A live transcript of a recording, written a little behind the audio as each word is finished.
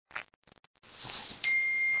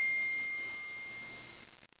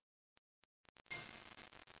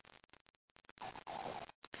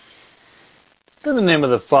In the name of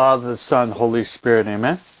the Father, the Son, Holy Spirit,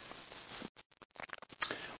 amen.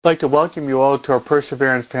 I'd like to welcome you all to our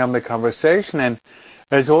Perseverance Family Conversation, and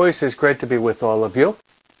as always, it's great to be with all of you.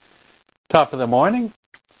 Top of the morning.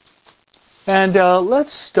 And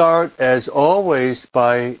let's start, as always,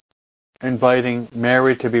 by inviting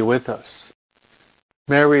Mary to be with us.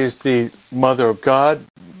 Mary is the Mother of God.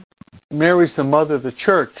 Mary is the Mother of the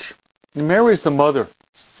Church. And Mary is the Mother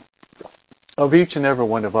of each and every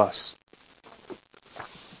one of us.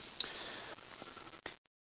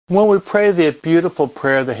 When we pray the beautiful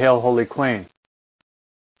prayer, the Hail, Holy Queen,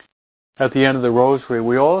 at the end of the Rosary,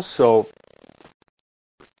 we also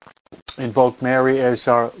invoke Mary as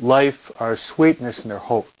our life, our sweetness, and our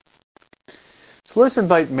hope. So let's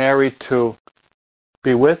invite Mary to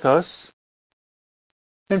be with us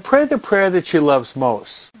and pray the prayer that she loves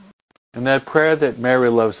most. And that prayer that Mary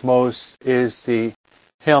loves most is the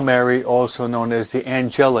Hail Mary, also known as the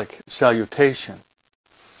angelic salutation.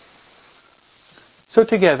 So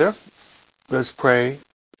together, let's pray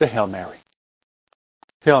the Hail Mary.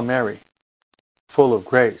 Hail Mary, full of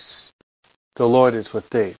grace, the Lord is with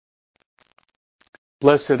thee.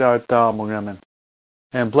 Blessed art thou among women,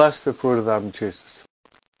 and blessed the fruit of thy womb, Jesus.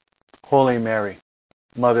 Holy Mary,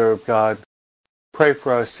 Mother of God, pray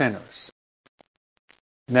for us sinners,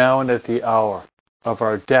 now and at the hour of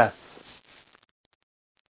our death.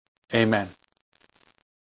 Amen.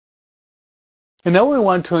 And now we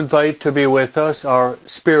want to invite to be with us our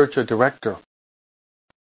spiritual director.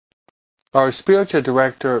 Our spiritual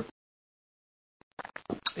director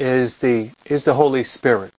is the Holy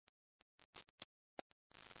Spirit.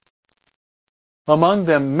 Among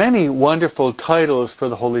them, many wonderful titles for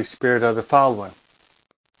the Holy Spirit are the following.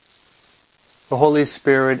 The Holy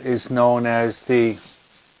Spirit is known as the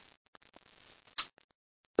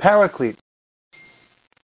Paraclete.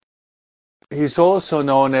 He's also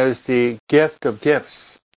known as the gift of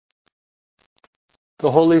gifts.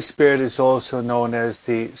 The Holy Spirit is also known as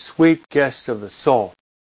the sweet guest of the soul.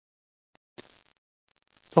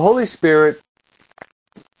 The Holy Spirit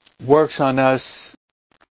works on us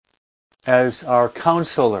as our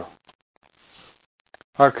counselor.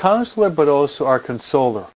 Our counselor, but also our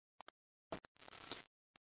consoler.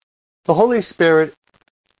 The Holy Spirit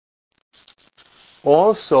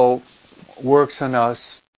also works on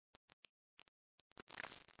us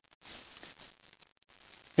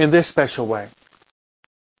in this special way.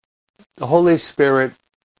 The Holy Spirit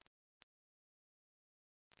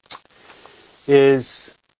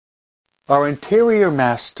is our interior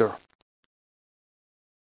master.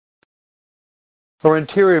 Our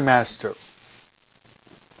interior master.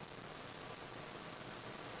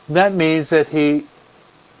 That means that He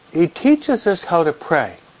teaches us how to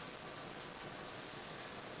pray.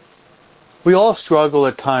 We all struggle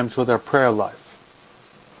at times with our prayer life.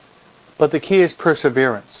 But the key is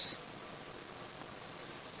perseverance.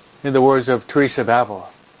 In the words of Teresa of Avila,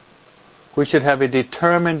 we should have a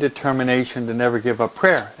determined determination to never give up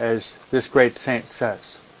prayer, as this great saint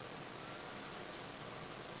says.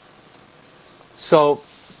 So,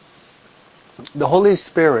 the Holy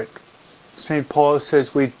Spirit, St. Paul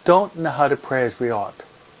says, we don't know how to pray as we ought.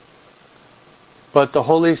 But the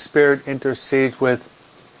Holy Spirit intercedes with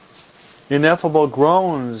ineffable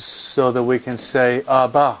groans so that we can say,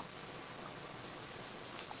 Abba.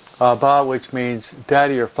 Abba, which means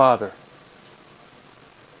Daddy or Father.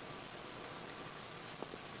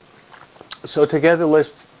 So together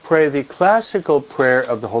let's pray the classical prayer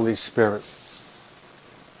of the Holy Spirit.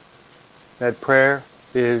 That prayer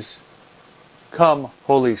is, Come,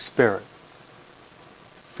 Holy Spirit,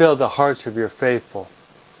 fill the hearts of your faithful,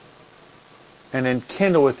 and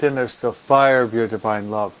enkindle within us the fire of your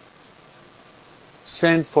divine love.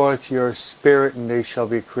 Send forth your Spirit, and they shall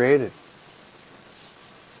be created.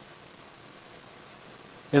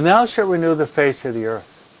 And thou shalt renew the face of the earth.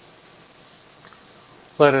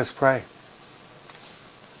 Let us pray.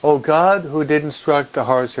 O God, who did instruct the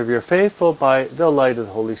hearts of your faithful by the light of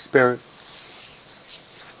the Holy Spirit,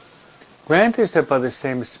 grant us that by the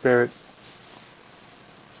same Spirit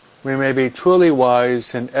we may be truly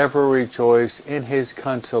wise and ever rejoice in His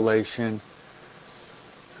consolation,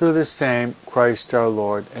 through the same Christ our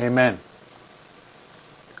Lord. Amen.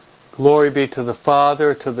 Glory be to the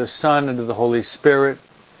Father, to the Son, and to the Holy Spirit,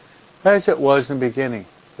 as it was in the beginning,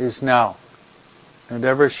 is now, and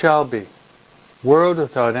ever shall be, world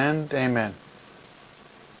without end. Amen.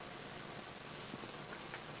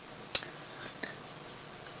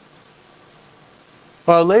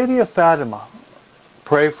 Our Lady of Fatima,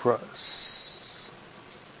 pray for us.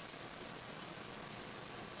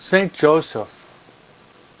 Saint Joseph,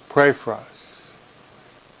 pray for us.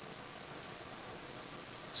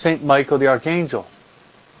 Saint Michael the Archangel,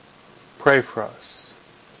 pray for us.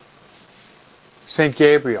 Saint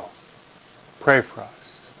Gabriel, pray for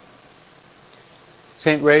us.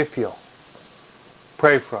 Saint Raphael,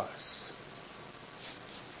 pray for us.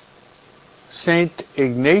 Saint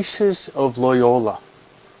Ignatius of Loyola,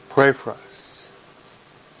 pray for us.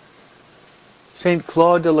 Saint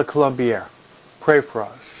Claude de la Colombière, pray for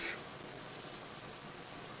us.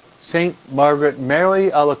 Saint Margaret Mary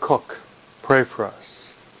Alacoque, pray for us.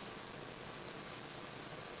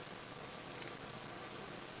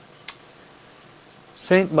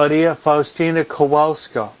 Saint Maria Faustina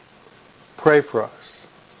Kowalska, pray for us.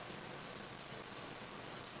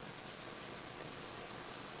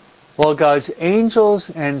 All God's angels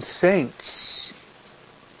and saints,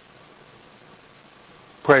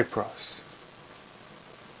 pray for us.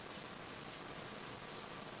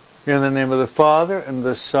 In the name of the Father, and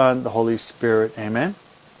the Son, and the Holy Spirit. Amen.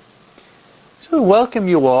 So we welcome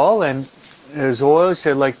you all, and as always,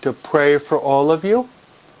 I'd like to pray for all of you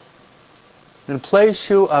and place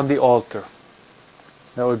you on the altar.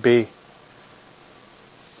 That would be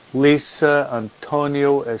Lisa,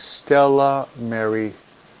 Antonio, Estella, Mary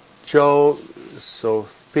Jo,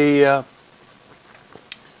 Sophia,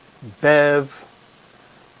 Bev,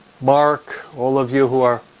 Mark, all of you who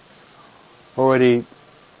are already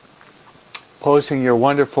posting your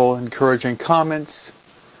wonderful, encouraging comments,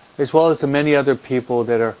 as well as the many other people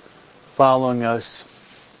that are following us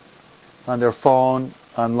on their phone,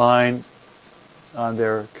 online, on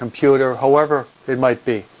their computer, however it might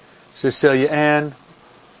be. Cecilia Ann.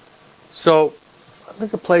 So I'd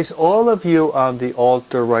like to place all of you on the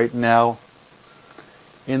altar right now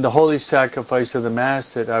in the holy sacrifice of the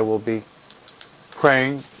Mass that I will be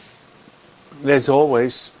praying, as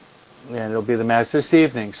always, and it'll be the Mass this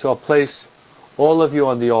evening. So I'll place all of you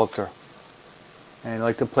on the altar. And I'd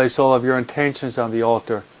like to place all of your intentions on the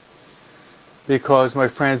altar, because, my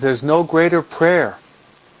friends, there's no greater prayer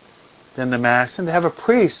than the Mass. And to have a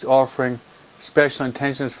priest offering special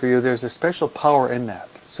intentions for you, there's a special power in that.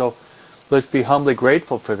 So let's be humbly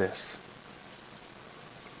grateful for this.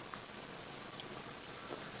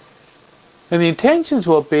 And the intentions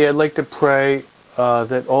will be, I'd like to pray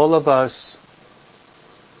that all of us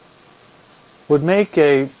would make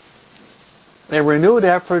a renewed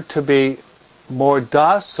effort to be more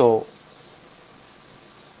docile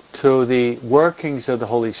to the workings of the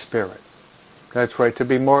Holy Spirit. That's right, to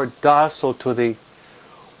be more docile to the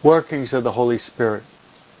workings of the Holy Spirit.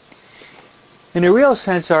 In a real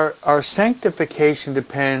sense, our sanctification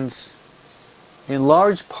depends in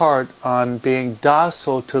large part on being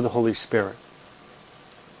docile to the Holy Spirit.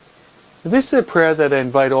 This is a prayer that I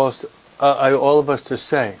invite all of us to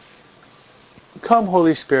say. Come,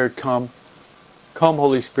 Holy Spirit, come. Come,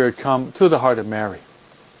 Holy Spirit, come to the heart of Mary.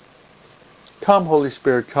 Come, Holy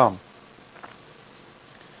Spirit, come.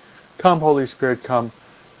 Come, Holy Spirit, come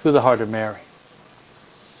to the heart of Mary.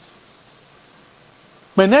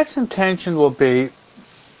 My next intention will be,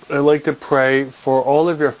 I'd like to pray for all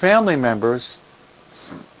of your family members,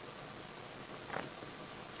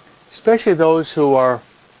 especially those who are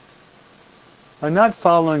not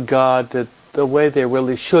following God the way they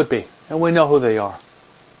really should be. And we know who they are.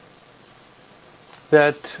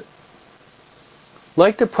 That,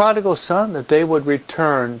 like the prodigal son, that they would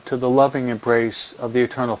return to the loving embrace of the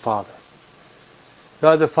Eternal Father.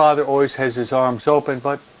 God the Father always has His arms open,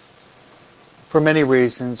 but for many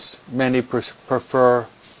reasons, many prefer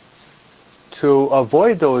to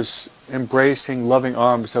avoid those embracing, loving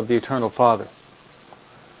arms of the Eternal Father.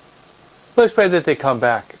 Let's pray that they come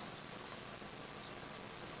back.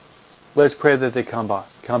 Let's pray that they come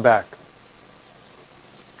back.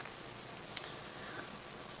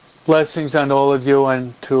 Blessings on all of you,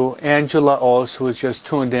 and to Angela also, who has just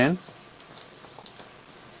tuned in.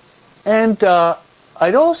 And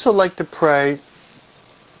I'd also like to pray,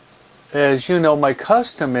 as you know, my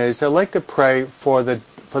custom is, I'd like to pray for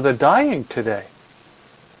the dying today.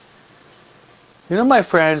 You know, my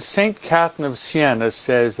friends, St. Catherine of Siena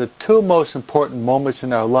says the two most important moments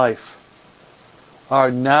in our life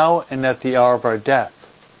are now and at the hour of our death.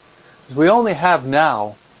 Because we only have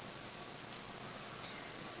now.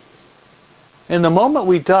 And the moment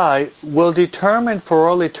we die will determine for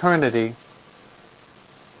all eternity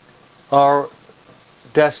our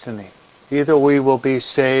destiny. Either we will be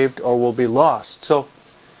saved or we'll be lost. So,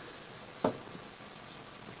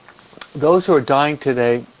 those who are dying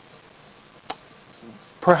today,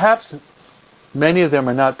 perhaps many of them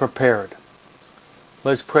are not prepared.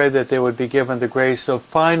 Let's pray that they would be given the grace of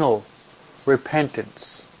final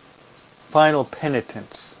repentance, final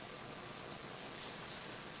penitence.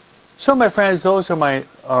 So, my friends, those are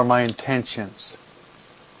my intentions.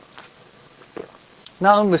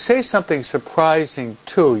 Now I'm going to say something surprising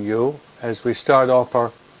to you as we start off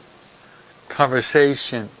our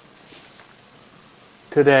conversation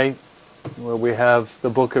today, where we have the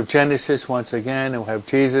book of Genesis once again, and we have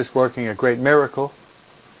Jesus working a great miracle.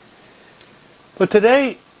 But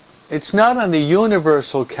today, it's not on the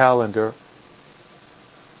universal calendar,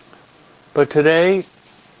 but today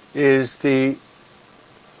is the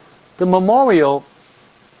memorial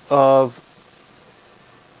of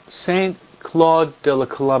Saint Claude de la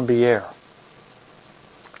Colombière.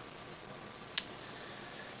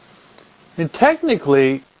 And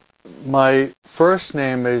technically, my first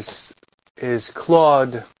name is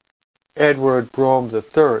Claude Edward Brome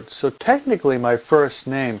III. So technically my first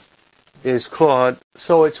name is Claude,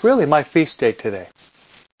 so it's really my feast day today.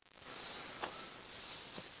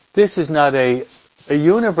 This is not a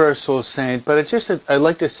universal saint, but I'd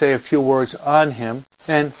like to say a few words on him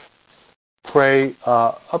and pray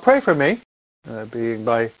for me, being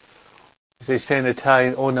by, as they say in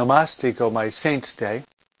Italian, onomastico, my saint's day.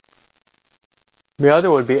 The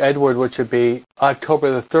other would be Edward, which would be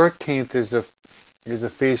October the 13th is the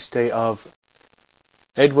feast day of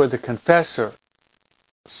Edward the Confessor.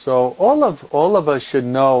 So all of us should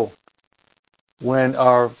know when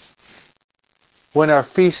our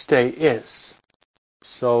feast day is.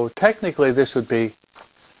 So technically this would be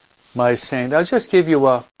my saint. I'll just give you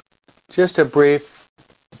a brief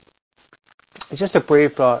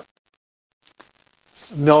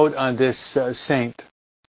note on this saint.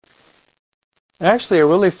 Actually, I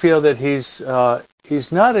really feel that he's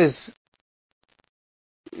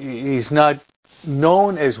not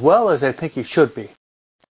known as well as I think he should be.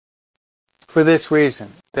 For this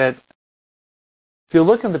reason, that if you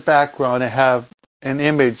look in the background, I have an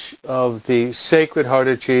image of the Sacred Heart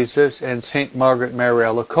of Jesus and Saint Margaret Mary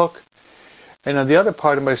Alacoque, and on the other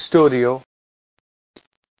part of my studio,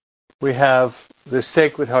 we have the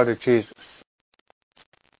Sacred Heart of Jesus.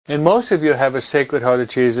 And most of you have a Sacred Heart of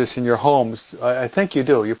Jesus in your homes. I think you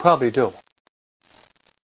do. You probably do.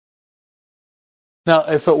 Now,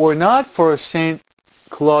 if it were not for Saint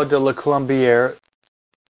Claude de la Colombière,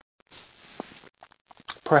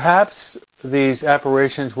 perhaps these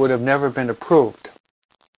apparitions would have never been approved.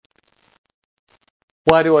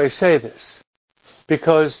 Why do I say this?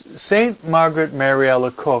 Because Saint Margaret Mary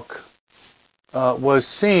Alacoque was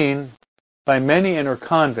seen by many in her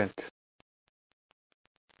convent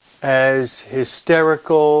as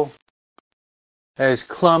hysterical, as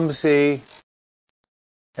clumsy,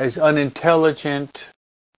 as unintelligent,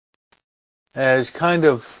 as kind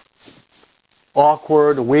of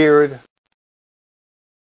awkward, weird.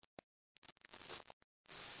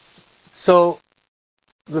 So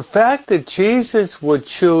the fact that Jesus would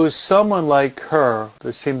choose someone like her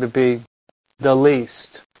that seemed to be the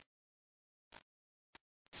least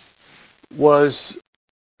was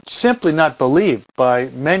simply not believed by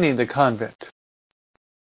many in the convent.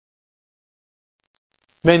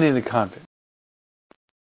 Many in the convent.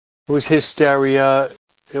 It was hysteria.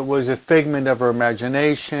 It was a figment of her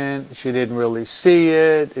imagination. She didn't really see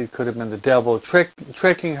it. It could have been the devil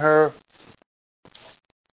tricking her.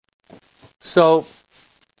 So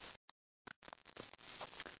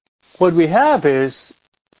what we have is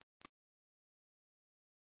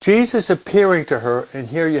Jesus appearing to her, and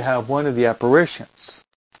here you have one of the apparitions.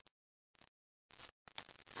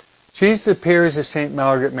 Jesus appears to St.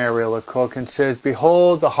 Margaret Mary Alacoque and says,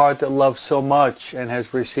 "Behold the heart that loves so much and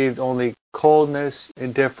has received only coldness,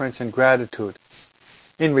 indifference, and gratitude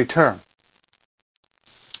in return."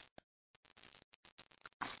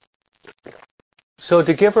 So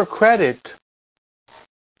to give her credit,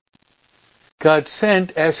 God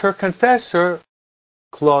sent as her confessor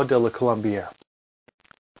Claude de la Colombière.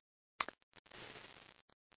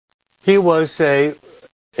 He was a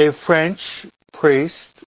French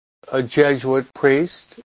priest, a Jesuit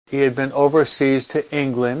priest. He had been overseas to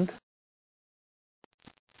England.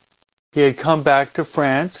 He had come back to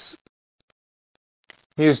France.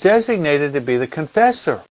 He was designated to be the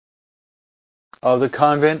confessor of the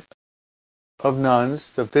convent of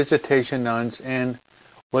nuns, the Visitation nuns, in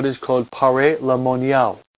what is called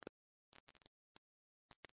Paray-le-Monial.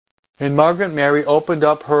 And Margaret Mary opened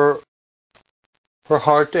up her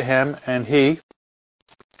heart to him, and he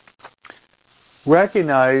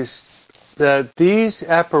recognized that these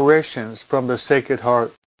apparitions from the Sacred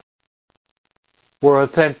Heart were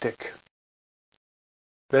authentic.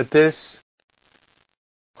 That this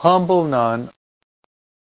humble nun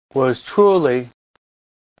was truly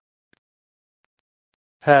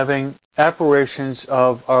having apparitions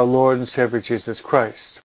of our Lord and Savior Jesus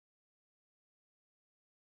Christ.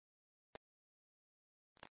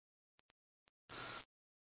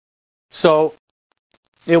 So,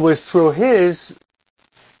 it was through his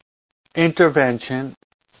intervention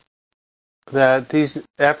that these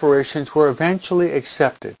apparitions were eventually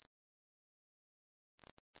accepted.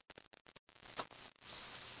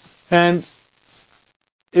 And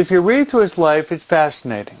if you read through his life, it's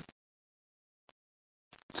fascinating.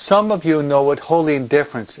 Some of you know what holy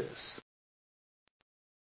indifference is.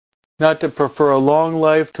 Not to prefer a long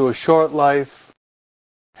life to a short life,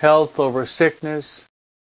 health over sickness,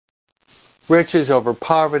 riches over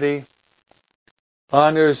poverty,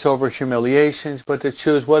 honors over humiliations, but to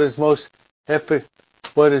choose what is most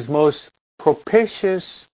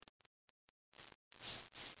propitious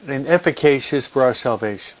and efficacious for our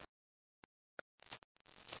salvation.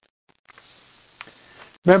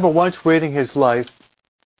 Remember once reading his life,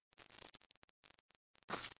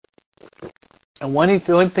 and one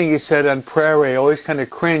thing he said on prayer, I always kind of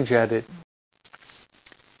cringe at it.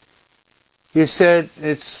 He said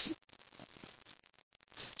it's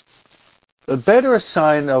a better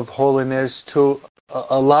sign of holiness to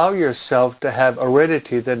allow yourself to have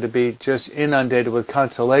aridity than to be just inundated with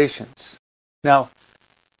consolations. Now,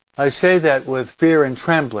 I say that with fear and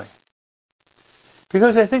trembling,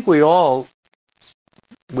 because I think we all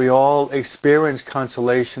experience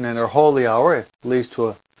consolation in our holy hour, at least to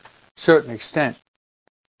a certain extent.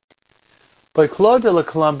 But Claude de la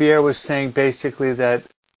Colombière was saying basically that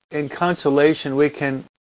in consolation we can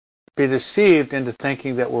be deceived into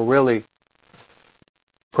thinking that we're really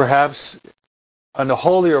perhaps on a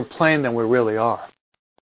holier plane than we really are.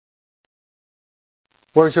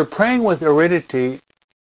 Whereas you're praying with aridity,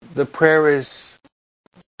 the prayer is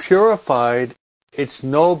purified, it's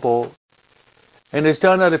noble, and it's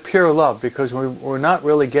done out of pure love, because we don't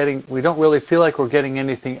really feel like we're getting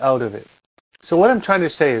anything out of it. So what I'm trying to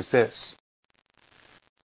say is this,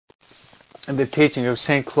 in the teaching of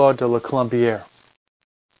Saint Claude de la Colombière,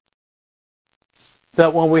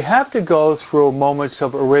 that when we have to go through moments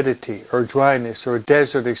of aridity or dryness or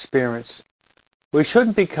desert experience, we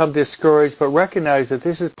shouldn't become discouraged, but recognize that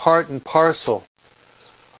this is part and parcel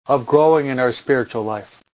of growing in our spiritual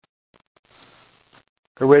life.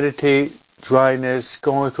 Aridity, dryness,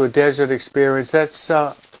 going through a desert experience, it's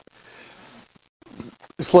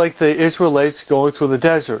like the Israelites going through the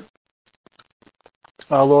desert.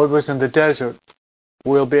 Our Lord was in the desert.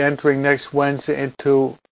 We'll be entering next Wednesday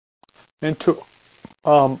into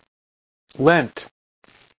Lent.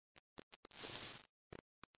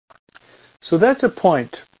 So that's a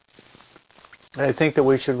point I think that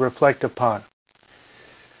we should reflect upon.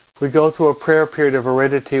 If we go through a prayer period of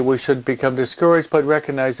aridity, we should become discouraged, but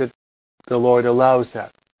recognize that the Lord allows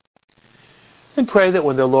that. And pray that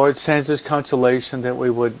when the Lord sends us consolation, that we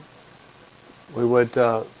would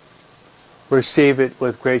receive it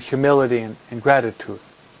with great humility and gratitude.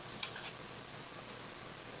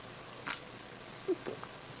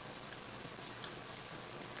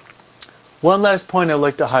 One last point I'd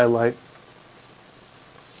like to highlight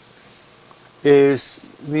is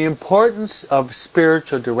the importance of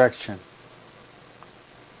spiritual direction.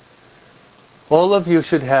 All of you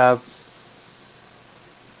should have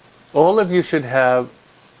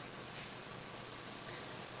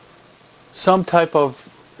some type of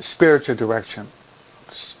spiritual direction,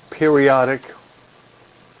 periodic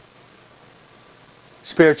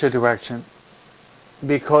spiritual direction,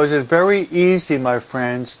 because it's very easy, my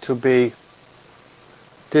friends, to be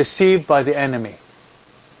deceived by the enemy.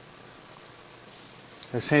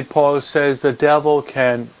 As St. Paul says, the devil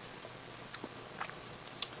can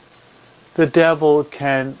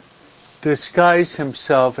disguise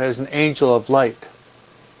himself as an angel of light.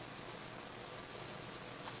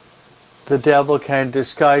 The devil can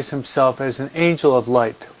disguise himself as an angel of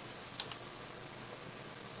light.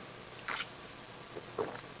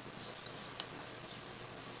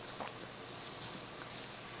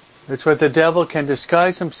 That's right, the devil can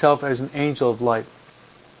disguise himself as an angel of light.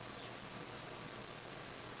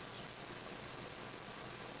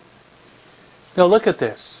 Now look at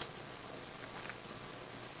this.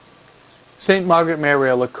 Saint Margaret Mary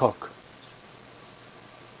Alacoque,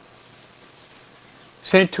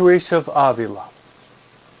 Saint Teresa of Avila,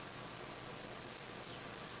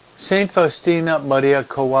 Saint Faustina Maria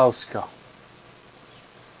Kowalska,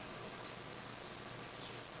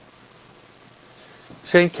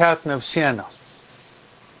 Saint Catherine of Siena.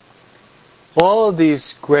 All of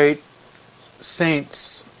these great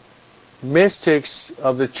saints, mystics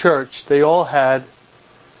of the church, they all had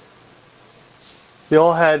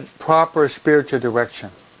proper spiritual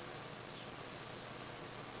direction.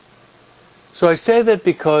 So I say that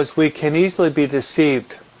because we can easily be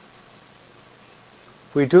deceived.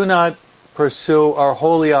 We do not pursue our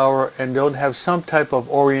holy hour and don't have some type of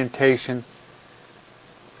orientation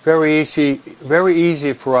very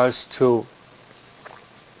easy for us to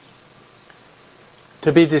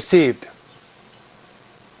be deceived.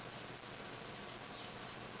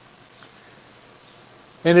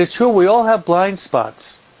 And it's true, we all have blind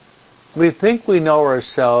spots. We think we know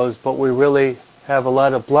ourselves, but we really have a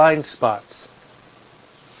lot of blind spots.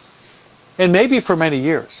 And maybe for many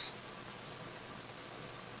years.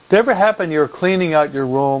 Did it ever happen you're cleaning out your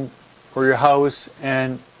room or your house,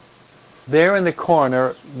 and there in the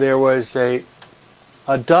corner there was a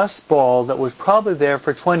dust ball that was probably there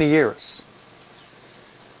for 20 years.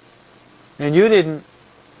 And you didn't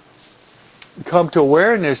come to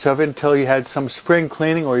awareness of it until you had some spring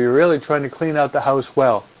cleaning, or you're really trying to clean out the house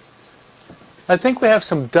well. I think we have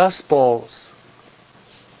some dust balls.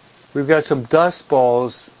 We've got some dust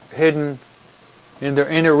balls hidden in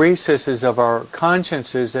the inner recesses of our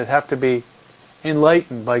consciences that have to be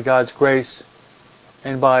enlightened by God's grace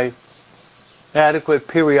and by adequate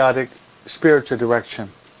periodic spiritual direction.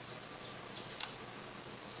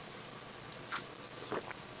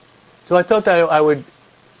 So I thought that I would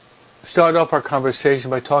start off our conversation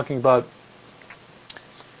by talking about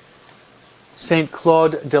Saint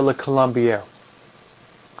Claude de la Colombière,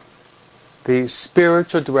 the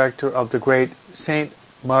spiritual director of the great Saint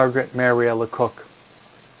Margaret Mary Alacoque.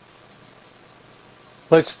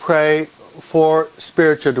 Let's pray for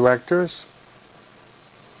spiritual directors,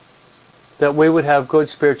 that we would have good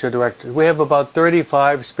spiritual directors. We have about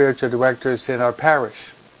 35 spiritual directors in our parish.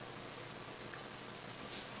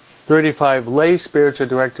 35 lay spiritual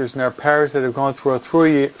directors in our parish that have gone through a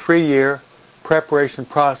three-year preparation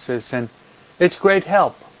process, and it's great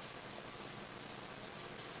help.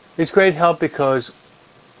 It's great help because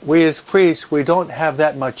we as priests, we don't have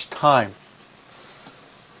that much time.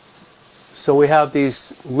 So we have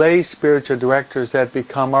these lay spiritual directors that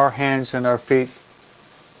become our hands and our feet,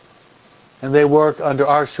 and they work under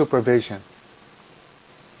our supervision.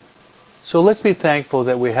 So let's be thankful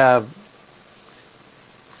that we have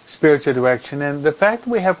spiritual direction, and the fact that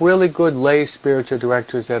we have really good lay spiritual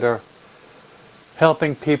directors that are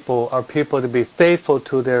helping our people to be faithful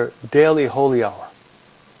to their daily holy hour.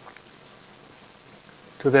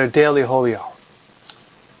 To their daily holy hour.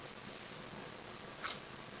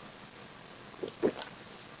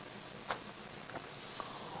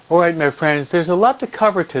 Alright, my friends, there's a lot to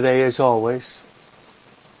cover today, as always.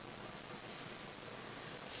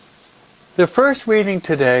 The first reading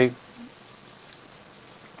today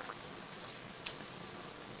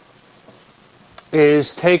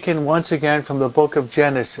is taken once again from the book of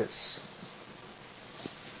Genesis.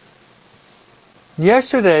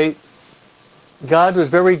 Yesterday, God was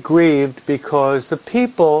very grieved because the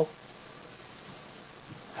people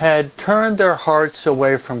had turned their hearts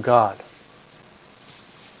away from God.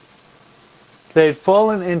 They had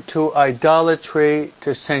fallen into idolatry,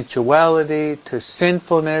 to sensuality, to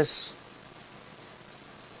sinfulness.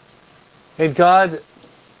 And God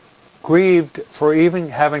grieved for even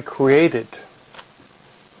having created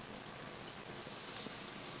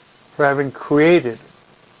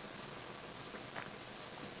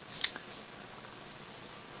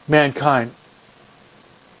mankind.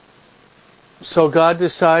 So God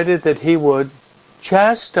decided that He would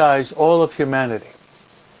chastise all of humanity.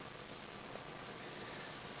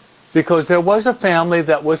 Because there was a family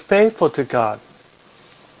that was faithful to God.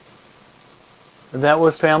 And that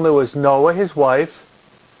family was Noah, his wife,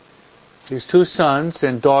 his 2 sons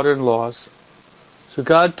and daughter-in-laws. So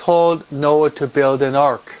God told Noah to build an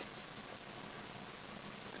ark.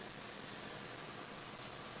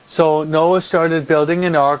 So Noah started building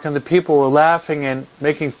an ark, and the people were laughing and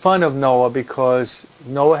making fun of Noah because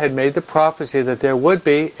Noah had made the prophecy that there would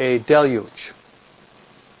be a deluge.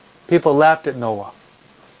 People laughed at Noah.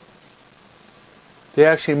 They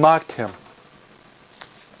actually mocked him.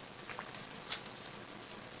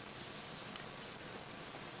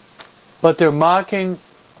 But their mocking,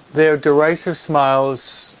 their derisive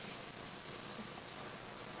smiles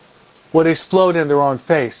would explode in their own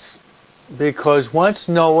face. Because once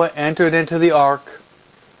Noah entered into the ark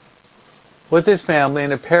with his family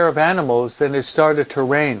and a pair of animals, then it started to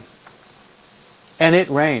rain. And it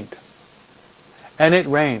rained. And it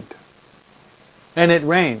rained. And it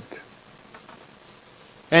rained.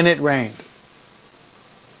 And it rained.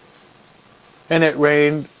 And it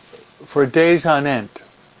rained for days on end.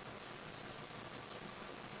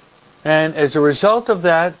 And as a result of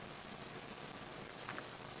that,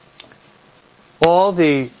 all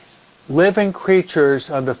the living creatures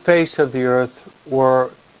on the face of the earth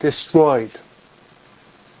were destroyed.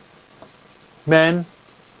 Men,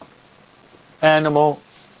 animal,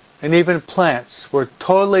 and even plants were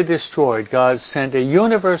totally destroyed, God sent a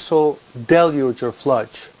universal deluge or flood.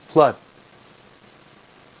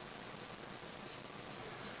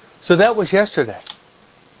 So that was yesterday.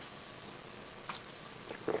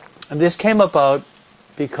 And this came about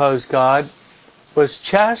because God was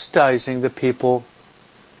chastising the people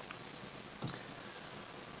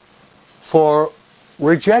for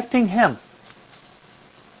rejecting Him,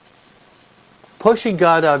 pushing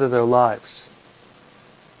God out of their lives.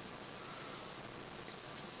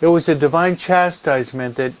 It was a divine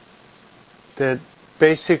chastisement that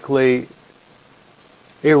basically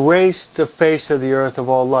erased the face of the earth of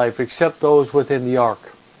all life, except those within the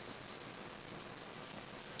ark.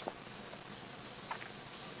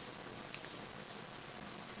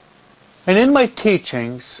 And in my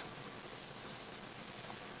teachings,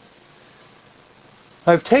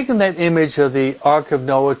 I've taken that image of the Ark of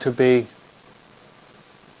Noah to be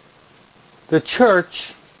the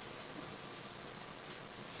church,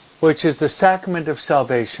 which is the sacrament of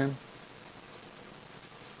salvation,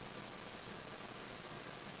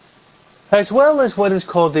 as well as what is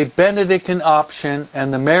called the Benedictine option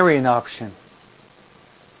and the Marian option.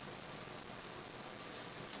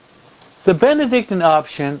 The Benedictine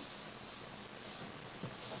option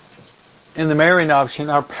and the Marian option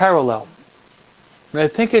are parallel. And I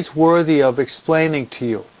think it's worthy of explaining to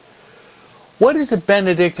you. What is the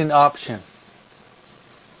Benedictine option?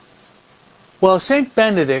 Well, Saint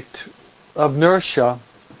Benedict of Nursia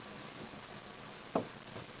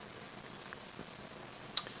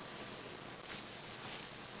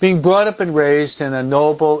being brought up and raised in a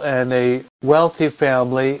noble and a wealthy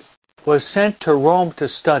family, was sent to Rome to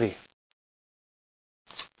study.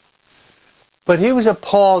 But he was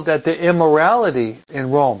appalled at the immorality in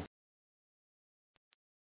Rome.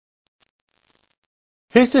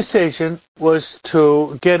 His decision was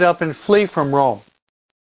to get up and flee from Rome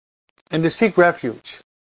and to seek refuge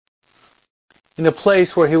in a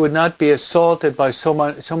place where he would not be assaulted by so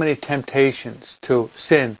many temptations to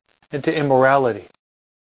sin and to immorality.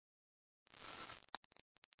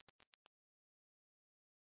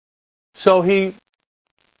 So he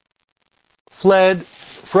fled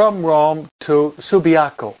from Rome to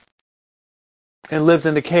Subiaco and lived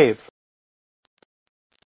in a cave.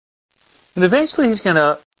 And eventually he's going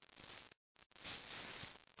to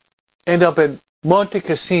end up in Monte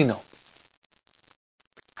Cassino.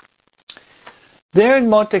 There in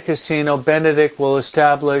Monte Cassino, Benedict will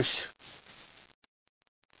establish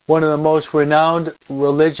one of the most renowned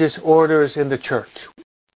religious orders in the church,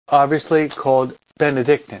 obviously called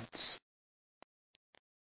Benedictines,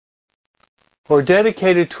 who are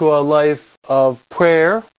dedicated to a life of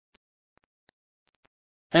prayer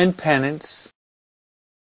and penance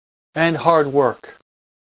and hard work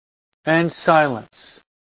and silence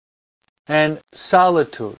and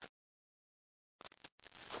solitude.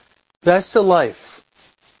 That's the life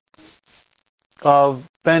of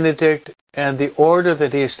Benedict and the order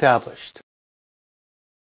that he established.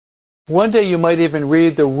 One day you might even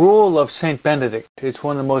read the Rule of Saint Benedict. It's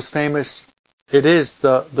one of the most famous. It is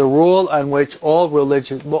the rule on which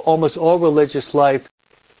almost all religious life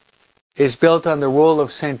is built on the rule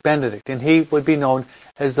of Saint Benedict, and he would be known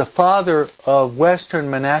as the father of Western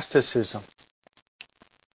monasticism.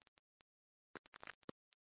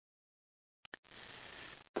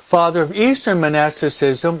 The father of Eastern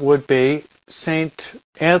monasticism would be Saint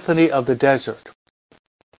Anthony of the Desert.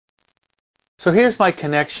 So here's my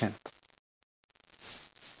connection.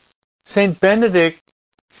 Saint Benedict,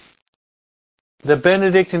 the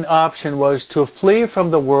Benedictine option was to flee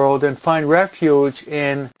from the world and find refuge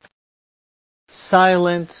in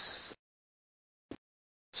silence,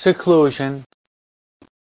 seclusion,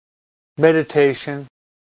 meditation,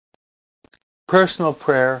 personal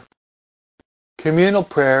prayer, communal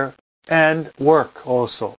prayer, and work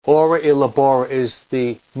also. Ora et labora is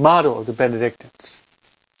the motto of the Benedictines.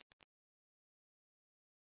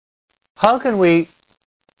 How can we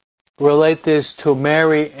relate this to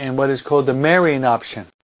Mary and what is called the Marian option?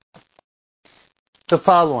 The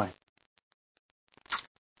following.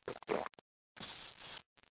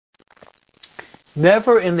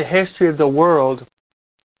 Never in the history of the world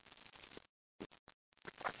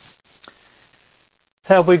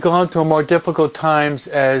have we gone through more difficult times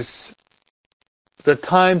as the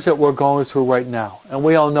times that we're going through right now. And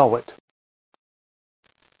we all know it.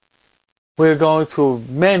 We're going through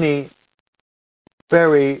many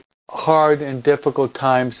very hard and difficult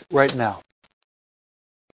times right now.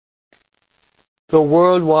 The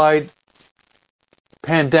worldwide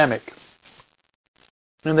pandemic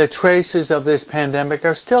and the traces of this pandemic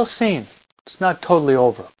are still seen. It's not totally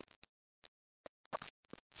over.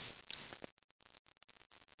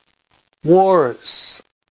 wars,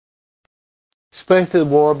 especially the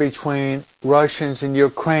war between Russians and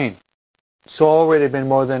Ukraine. It's already been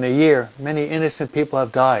more than a year. Many innocent people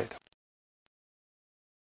have died.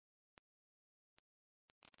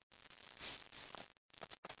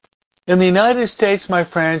 In the United States, my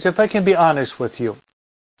friends, if I can be honest with you,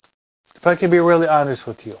 if I can be really honest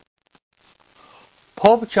with you,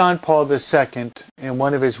 Pope John Paul II, in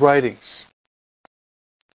one of his writings,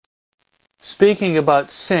 speaking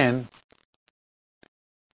about sin,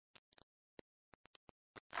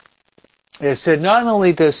 it said not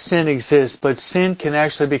only does sin exist, but sin can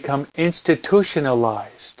actually become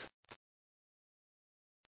institutionalized.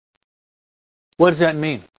 What does that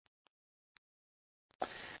mean?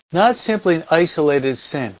 Not simply an isolated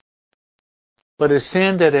sin, but a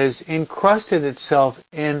sin that has encrusted itself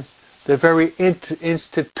in the very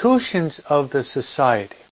institutions of the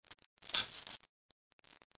society.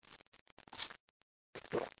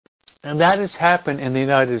 And that has happened in the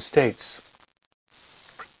United States.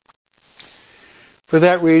 For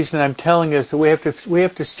that reason, I'm telling us that we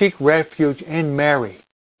have to seek refuge in Mary.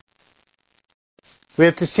 We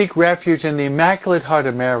have to seek refuge in the Immaculate Heart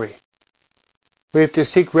of Mary. We have to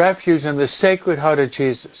seek refuge in the Sacred Heart of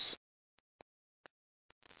Jesus.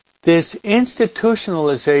 This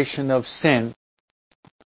institutionalization of sin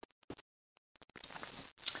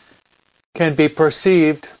can be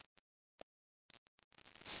perceived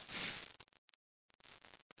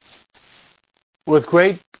with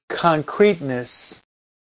great concreteness,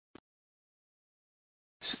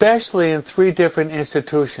 especially in three different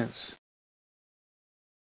institutions.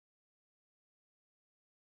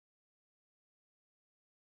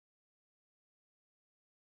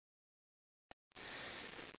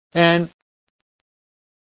 And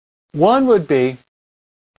one would be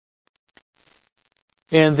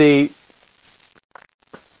in the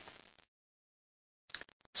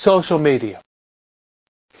social media.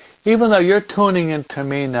 Even though you're tuning into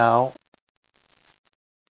me now,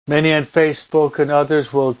 many on Facebook and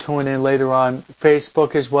others will tune in later on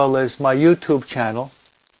Facebook as well as my YouTube channel.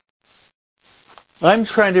 I'm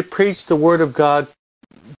trying to preach the Word of God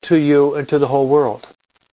to you and to the whole world.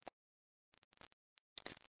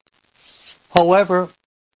 However,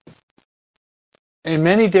 in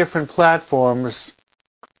many different platforms,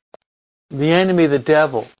 the enemy, the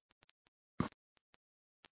devil,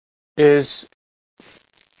 is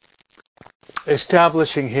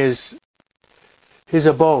establishing his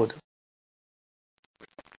abode.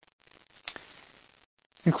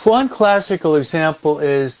 One classical example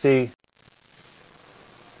is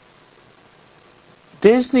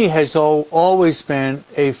Disney has always been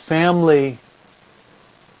a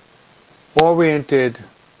family-oriented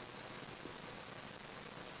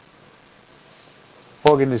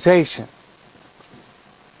organization.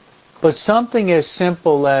 But something as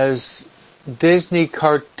simple as Disney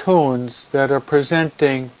cartoons that are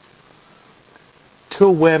presenting two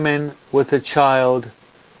women with a child,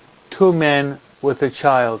 two men with a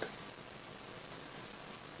child,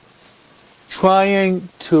 trying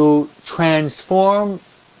to transform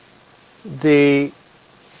the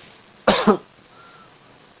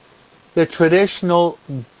the traditional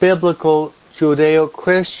biblical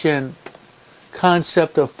Judeo-Christian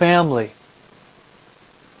concept of family,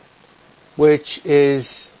 which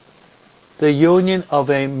is the union of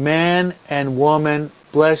a man and woman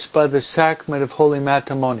blessed by the sacrament of holy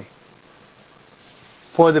matrimony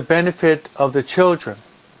for the benefit of the children.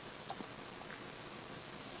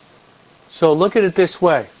 So look at it this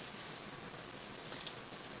way.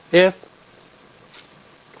 If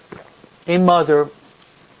a mother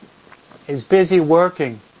is busy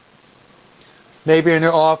working, maybe in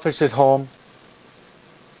her office at home,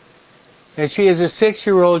 and she has a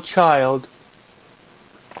 6-year-old child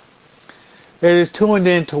that is tuned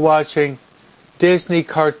in to watching Disney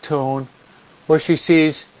cartoon where she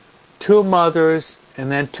sees two mothers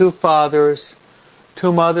and then two fathers,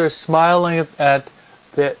 two mothers smiling at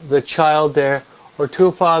the child there, or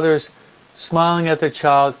two fathers smiling at the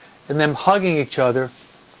child and them hugging each other,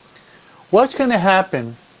 what's going to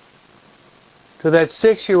happen to that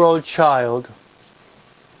 6-year-old child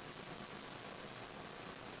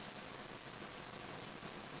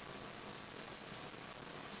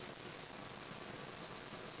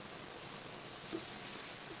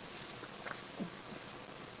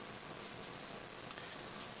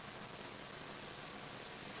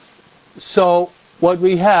So what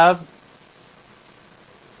we have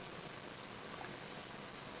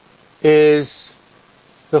is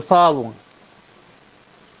the following.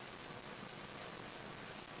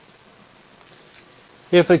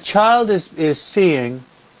 If a child is seeing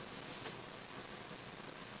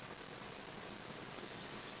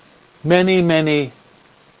many, many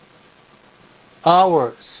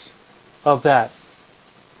hours of that.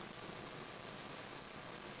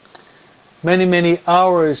 Many, many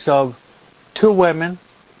hours of 2 women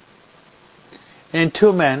and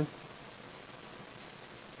 2 men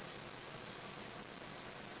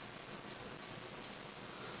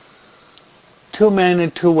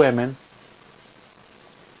and 2 women.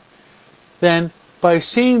 Then, by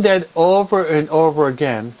seeing that over and over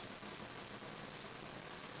again,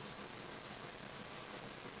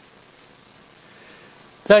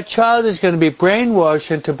 that child is going to be brainwashed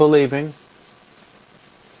into believing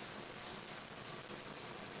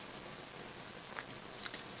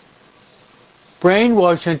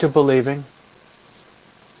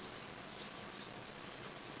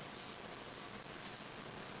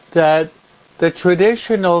that the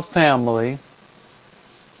traditional family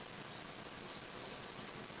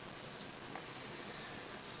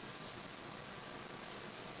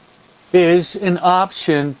is an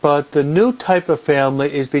option, but the new type of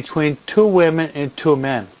family is between 2 women and 2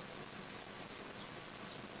 men.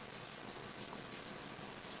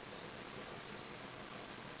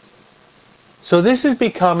 So this is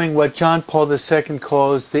becoming what John Paul II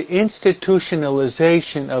calls the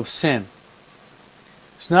institutionalization of sin.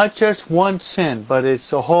 It's not just one sin, but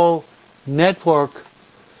it's a whole network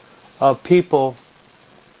of people,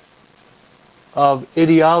 of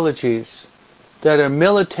ideologies that are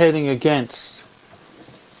militating against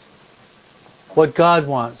what God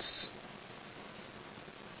wants.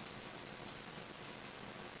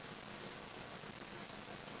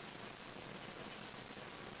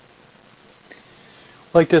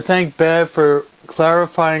 I'd like to thank Bev for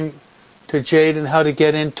clarifying to Jaden how to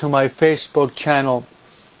get into my Facebook channel.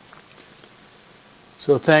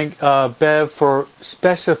 So thank Bev for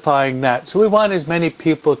specifying that. So we want as many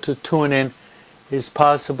people to tune in as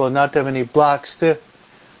possible, not to have any blocks.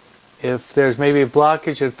 If there's maybe a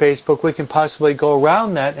blockage at Facebook, we can possibly go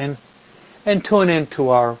around that and tune into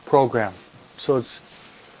our program. So it's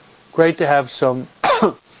great to have some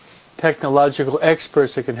technological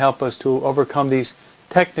experts that can help us to overcome these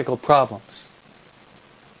technical problems.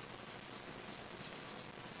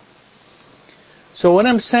 So what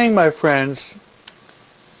I'm saying, my friends,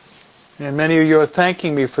 and many of you are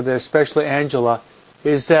thanking me for this, especially Angela,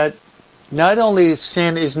 is that not only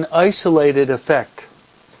sin is an isolated effect,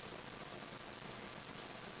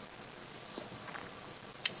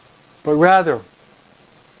 but rather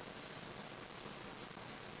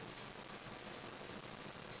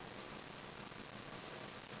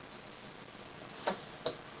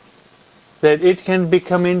that it can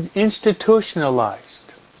become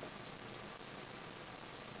institutionalized,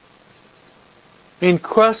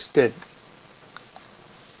 encrusted.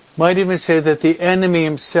 Might even say that the enemy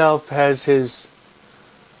himself has his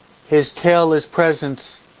tail, his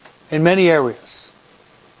presence in many areas,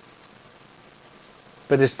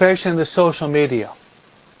 but especially in the social media.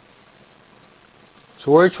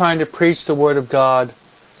 So we're trying to preach the Word of God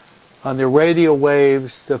on the radio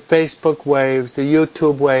waves, the Facebook waves, the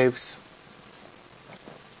YouTube waves.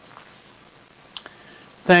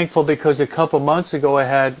 Thankful because a couple months ago I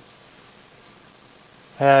had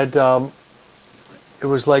it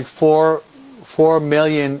was like 4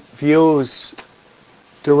 million views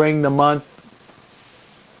during the month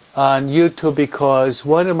on YouTube because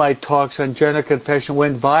one of my talks on general confession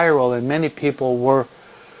went viral and many people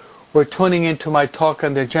were tuning into my talk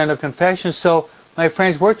on the general confession. So, my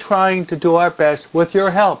friends, we're trying to do our best with your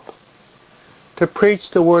help to preach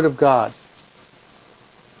the Word of God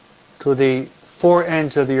to the 4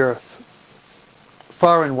 ends of the earth,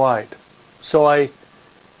 far and wide. So I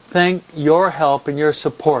thank your help and your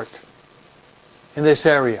support in this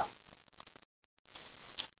area.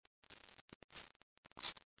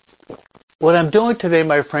 What I'm doing today,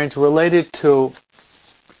 my friends, related to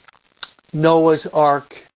Noah's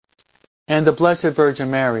Ark and the Blessed Virgin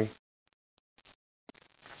Mary,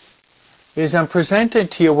 is I'm presenting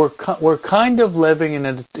to you, we're kind of living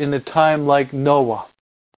in a time like Noah.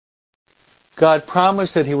 God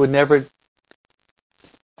promised that He would never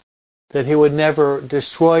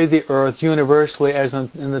destroy the earth universally as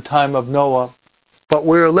in the time of Noah, but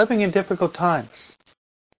we're living in difficult times.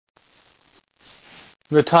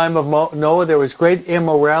 In the time of Noah, there was great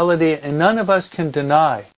immorality, and none of us can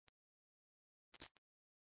deny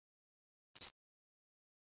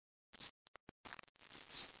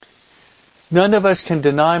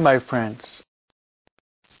my friends,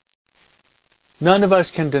 none of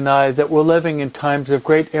us can deny that we're living in times of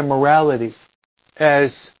great immorality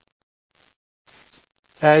as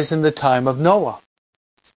in the time of Noah.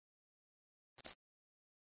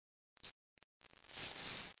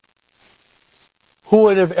 Who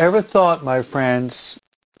would have ever thought, my friends,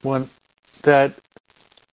 that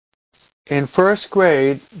in first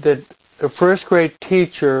grade, that a first grade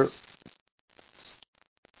teacher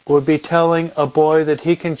would be telling a boy that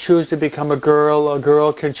he can choose to become a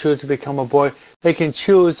girl can choose to become a boy. They can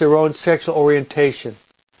choose their own sexual orientation.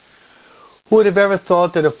 Who would have ever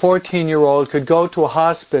thought that a 14-year-old could go to a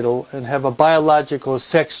hospital and have a biological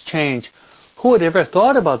sex change? Who would have ever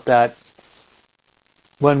thought about that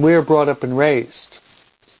when we were brought up and raised?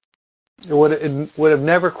 It would have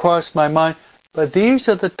never crossed my mind. But these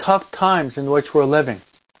are the tough times in which we're living.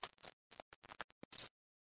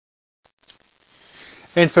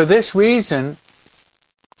 And for this reason,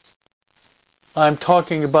 I'm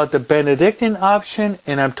talking about the Benedictine option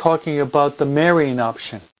and I'm talking about the Marian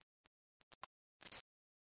option.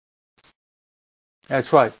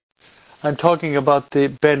 That's right. I'm talking about the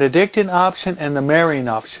Benedictine option and the Marian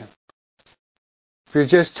option. If you're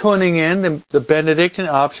just tuning in, the Benedictine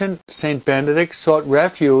option, Saint Benedict sought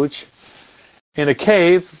refuge in a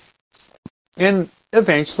cave and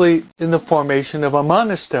eventually in the formation of a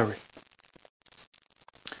monastery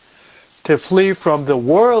to flee from the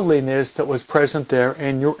worldliness that was present there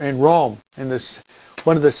in Rome, in this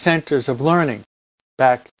one of the centers of learning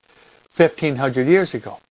back 1,500 years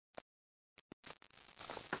ago.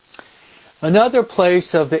 Another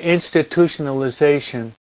place of the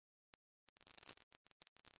institutionalization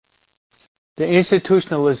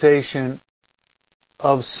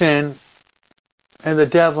of sin and the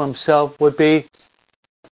devil himself would be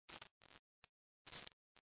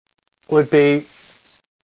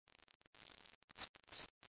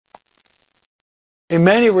in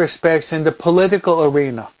many respects in the political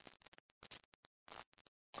arena.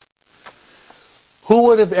 Who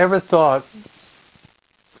would have ever thought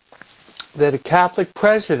that a Catholic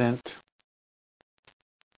president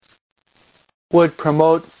would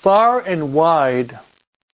promote far and wide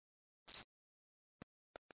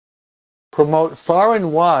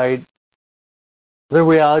the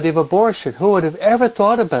reality of abortion? Who would have ever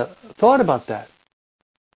thought about that?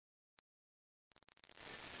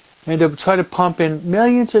 And to try to pump in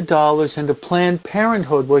millions of dollars into Planned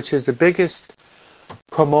Parenthood, which is the biggest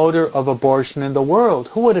promoter of abortion in the world.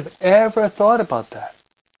 Who would have ever thought about that?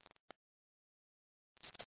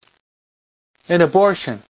 And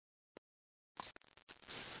abortion.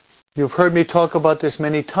 You've heard me talk about this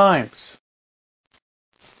many times.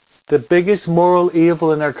 The biggest moral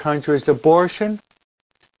evil in our country is abortion.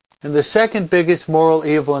 And the second biggest moral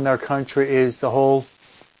evil in our country is the whole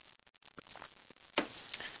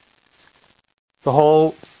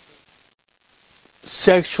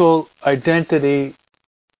sexual identity,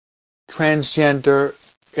 transgender,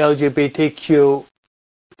 LGBTQ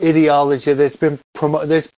ideology that's being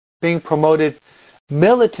promoted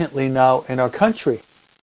militantly now in our country.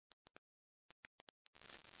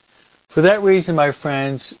 For that reason, my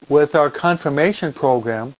friends, with our confirmation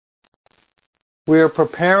program, we are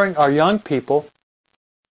preparing our young people.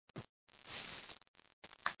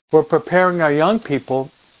 We're preparing our young people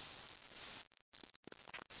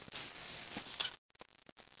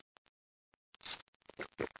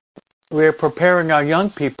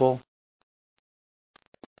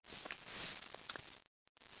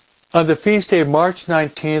on the feast day of March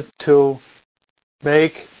 19th to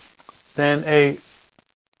make then a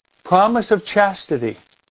promise of chastity.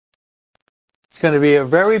 It's going to be a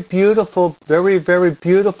very beautiful, very, very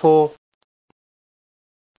beautiful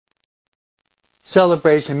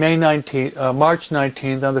celebration, March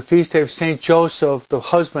 19th, on the feast day of St. Joseph, the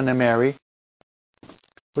husband of Mary.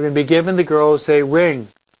 We're going to be giving the girls a ring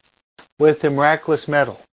with the miraculous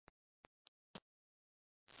medal.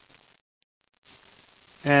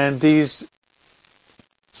 And these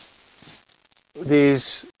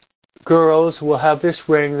girls will have this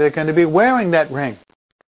ring. They're going to be wearing that ring,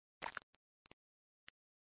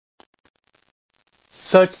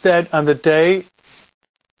 such that on the day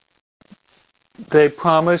they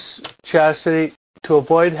promise chastity to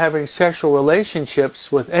avoid having sexual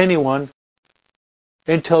relationships with anyone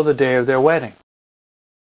until the day of their wedding.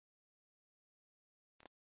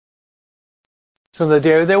 So on the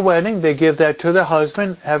day of their wedding, they give that to their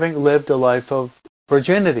husband, having lived a life of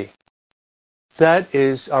virginity. That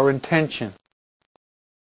is our intention.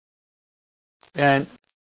 And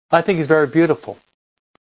I think it's very beautiful.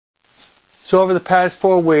 So over the past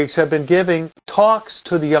 4 weeks, I've been giving talks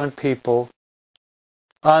to the young people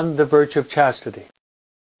on the virtue of chastity.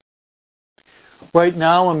 Right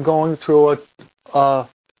now, I'm going through a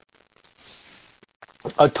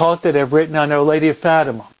talk that I've written on Our Lady of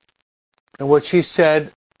Fatima, and what she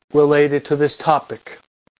said related to this topic.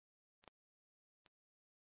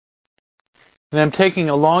 And I'm taking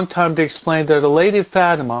a long time to explain that Lady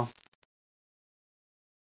Fatima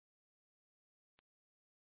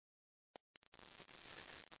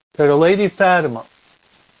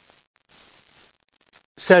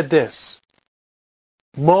said this: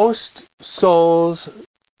 most souls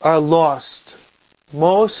are lost.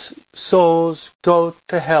 Most souls go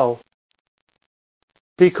to hell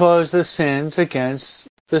because the sins against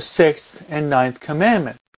the 6th and 9th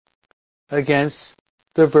commandment, against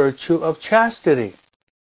the virtue of chastity.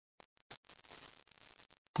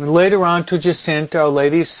 And later on to Jacinta, Our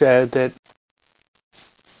Lady said that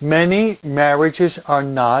many marriages are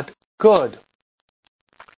not good.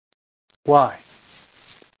 Why?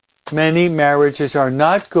 Many marriages are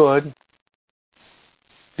not good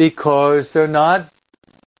because they're not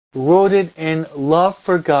rooted in love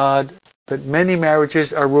for God, but many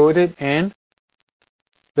marriages are rooted in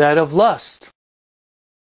that of lust.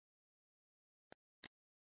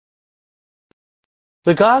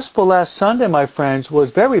 The gospel last Sunday, my friends,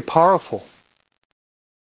 was very powerful.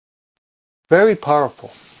 Very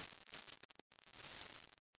powerful.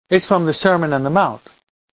 It's from the Sermon on the Mount.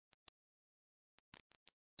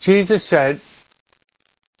 Jesus said,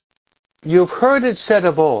 "You've heard it said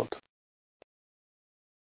of old,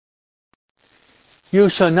 you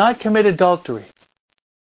shall not commit adultery.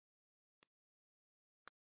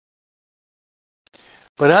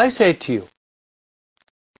 But I say to you,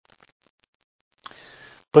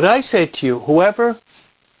 whoever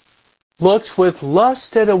looks with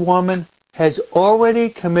lust at a woman has already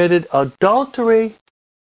committed adultery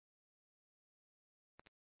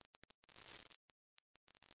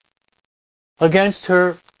against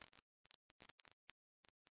her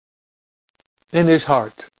in his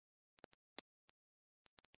heart."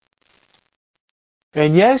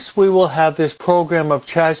 And yes, we will have this program of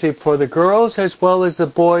chastity for the girls as well as the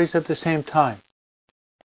boys at the same time.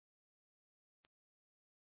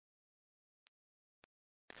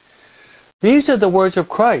 These are the words of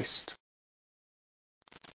Christ.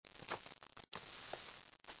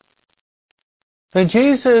 And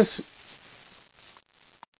Jesus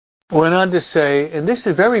went on to say, and this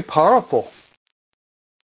is very powerful,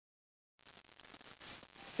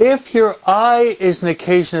 if your eye is an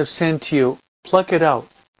occasion of sin to you, pluck it out.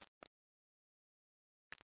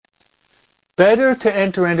 Better to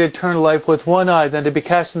enter into eternal life with one eye than to be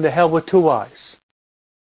cast into hell with two eyes.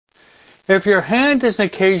 If your hand is an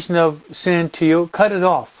occasion of sin to you, cut it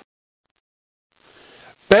off.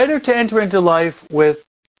 Better to enter into life with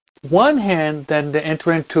one hand than to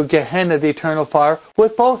enter into Gehenna, the eternal fire,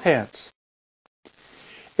 with both hands.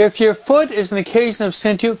 If your foot is an occasion of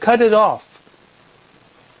sin to you, cut it off.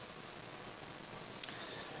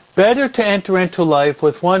 Better to enter into life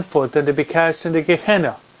with one foot than to be cast into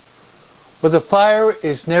Gehenna, where the fire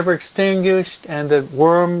is never extinguished and the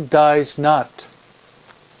worm dies not.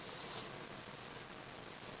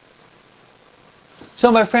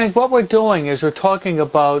 So my friends, what we're doing is we're talking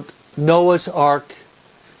about Noah's Ark,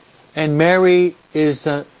 and Mary is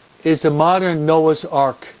the modern Noah's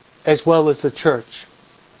Ark as well as the church.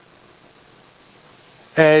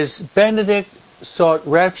 As Benedict sought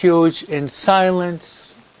refuge in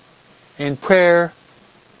silence, in prayer,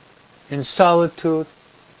 in solitude,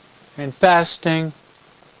 in fasting,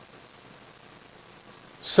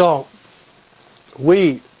 so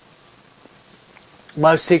we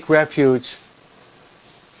must seek refuge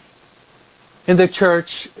in the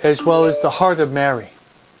church as well as the heart of Mary.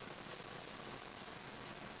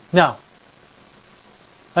 Now,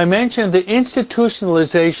 I mentioned the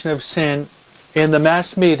institutionalization of sin in the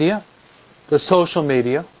mass media, the social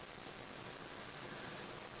media,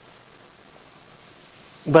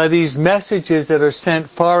 by these messages that are sent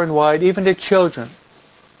far and wide, even to children,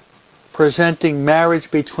 presenting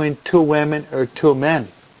marriage between two women or two men.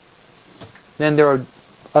 Then they're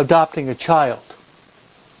adopting a child,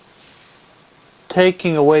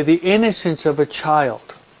 taking away the innocence of a child.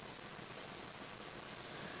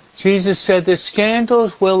 Jesus said that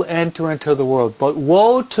scandals will enter into the world, but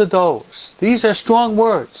woe to those, these are strong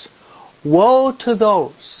words, woe to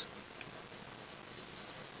those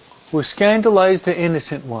who scandalize the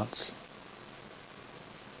innocent ones.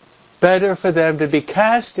 Better for them to be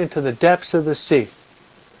cast into the depths of the sea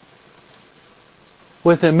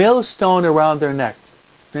with a millstone around their neck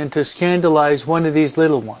than to scandalize one of these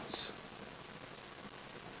little ones.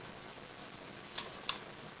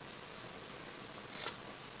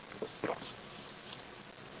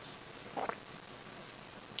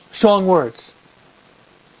 Strong words.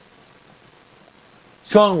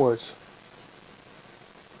 Strong words.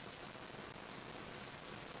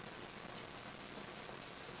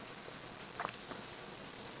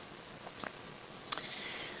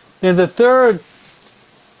 And the third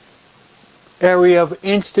area of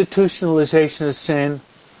institutionalization of sin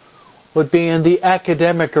would be in the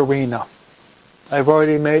academic arena. I've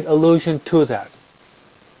already made allusion to that.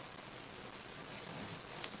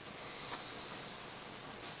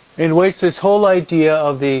 In which this whole idea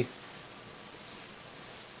of the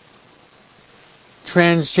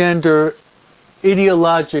transgender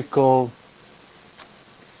ideological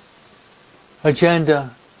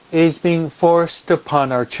agenda is being forced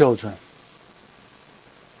upon our children.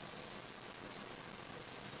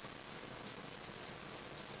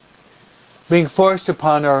 Being forced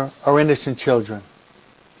upon our innocent children.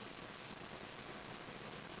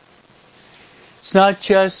 It's not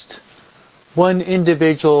just one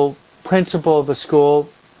individual principal of a school,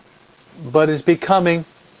 but is becoming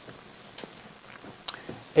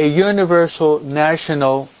a universal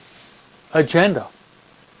national agenda.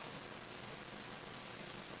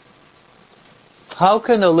 How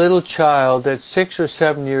can a little child that's 6 or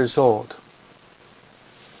 7 years old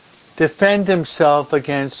defend himself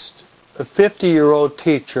against a 50-year-old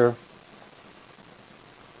teacher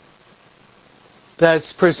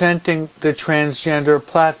that's presenting the transgender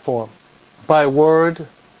platform by word,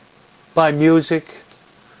 by music,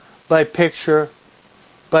 by picture,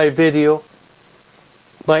 by video,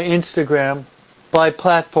 by Instagram, by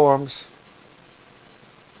platforms?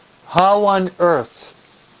 How on earth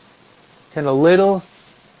can a little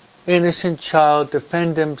innocent child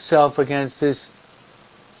defend himself against this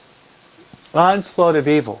onslaught of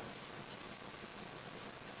evil?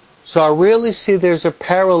 So I really see there's a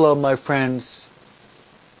parallel, my friends.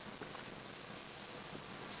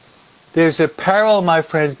 There's a parallel, my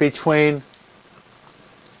friends, between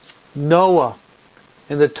Noah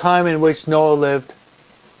and the time in which Noah lived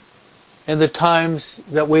and the times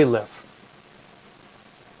that we live.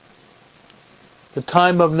 The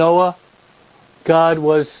time of Noah, God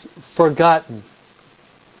was forgotten.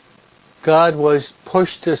 God was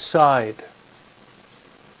pushed aside.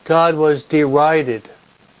 God was derided.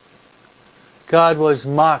 God was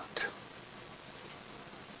mocked.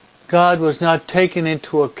 God was not taken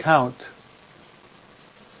into account.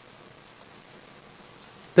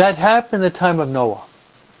 That happened in the time of Noah.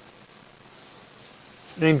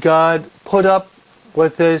 And God put up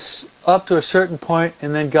with this up to a certain point,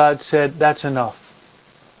 and then God said, that's enough.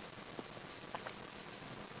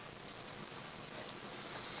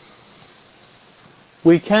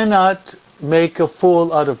 We cannot make a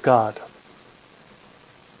fool out of God.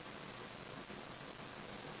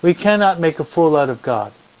 We cannot make a fool out of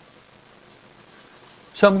God.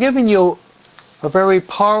 So I'm giving you a very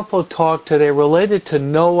powerful talk today related to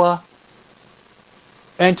Noah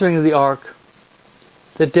entering the ark,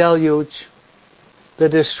 the deluge, the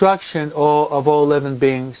destruction of all living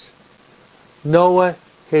beings. Noah,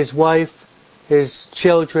 his wife, his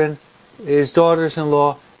children, his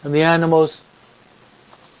daughters-in-law, and the animals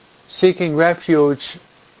seeking refuge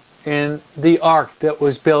in the ark that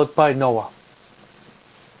was built by Noah.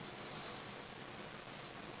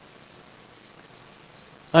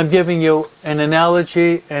 I'm giving you an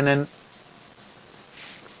analogy and an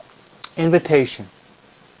invitation.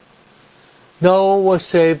 Noah was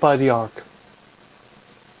saved by the ark.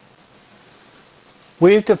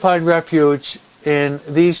 We have to find refuge in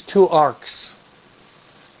these two arks.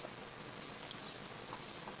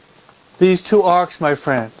 These two arks, my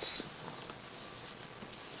friends,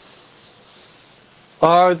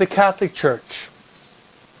 are the Catholic Church.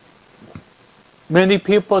 Many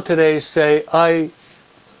people today say, I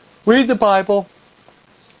read the Bible,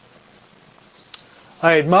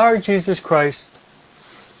 I admire Jesus Christ,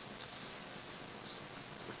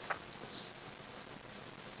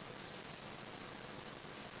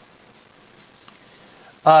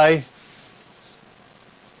 I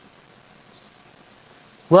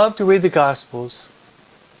love to read the Gospels,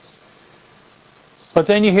 but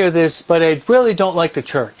then you hear this, but I really don't like the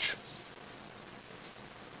church.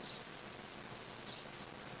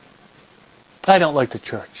 I don't like the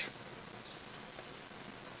church.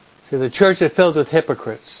 See, the church is filled with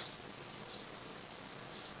hypocrites.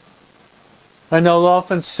 And they'll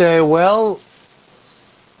often say, well,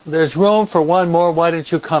 there's room for one more, why don't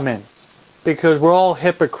you come in? Because we're all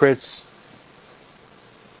hypocrites.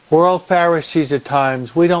 We're all Pharisees at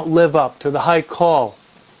times. We don't live up to the high call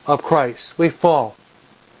of Christ. We fall.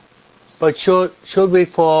 But should we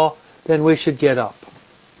fall, then we should get up.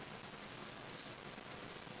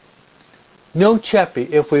 No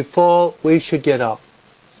cheppy. If we fall, we should get up.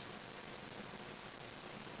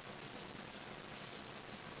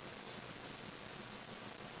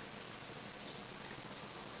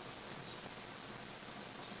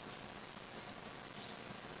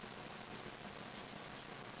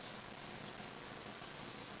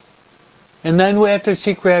 And then we have to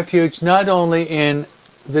seek refuge not only in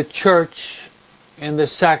the church, in the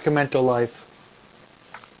sacramental life,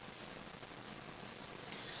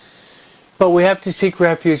 but we have to seek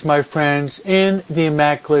refuge, my friends, in the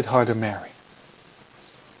Immaculate Heart of Mary.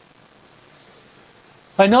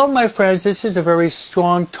 I know, my friends, this is a very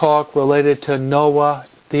strong talk related to Noah,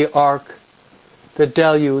 the ark, the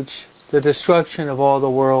deluge, the destruction of all the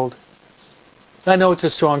world. I know it's a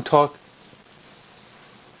strong talk.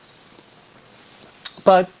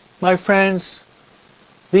 But, my friends,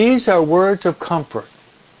 these are words of comfort.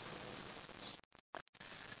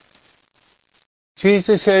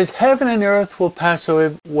 Jesus says, heaven and earth will pass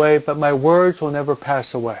away, but my words will never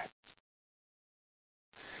pass away.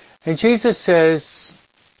 And Jesus says,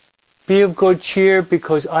 be of good cheer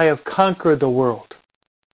because I have conquered the world.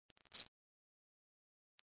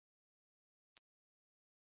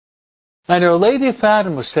 And Our Lady of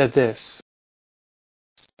Fatima said this,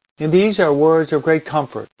 and these are words of great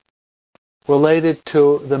comfort related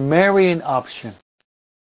to the Marian option.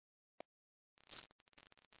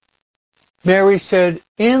 Mary said,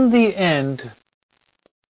 in the end,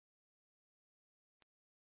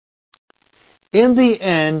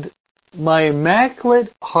 my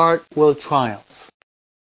Immaculate Heart will triumph.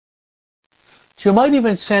 You might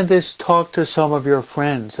even send this talk to some of your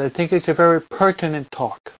friends. I think it's a very pertinent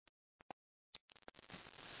talk.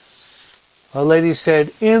 Our Lady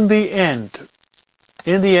said, in the end,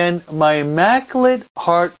 my Immaculate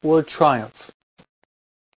Heart will triumph.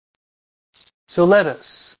 So let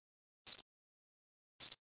us,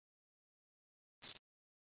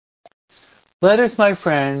 my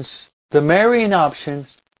friends, the Marian option,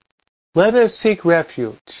 let us seek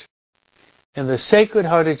refuge in the Sacred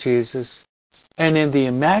Heart of Jesus and in the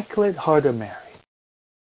Immaculate Heart of Mary.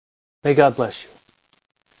 May God bless you.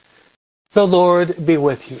 The Lord be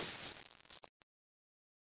with you.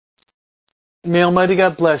 May Almighty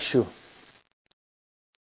God bless you.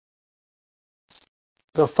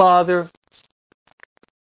 The Father,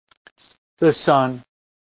 the Son,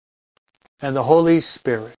 and the Holy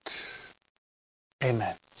Spirit.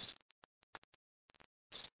 Amen.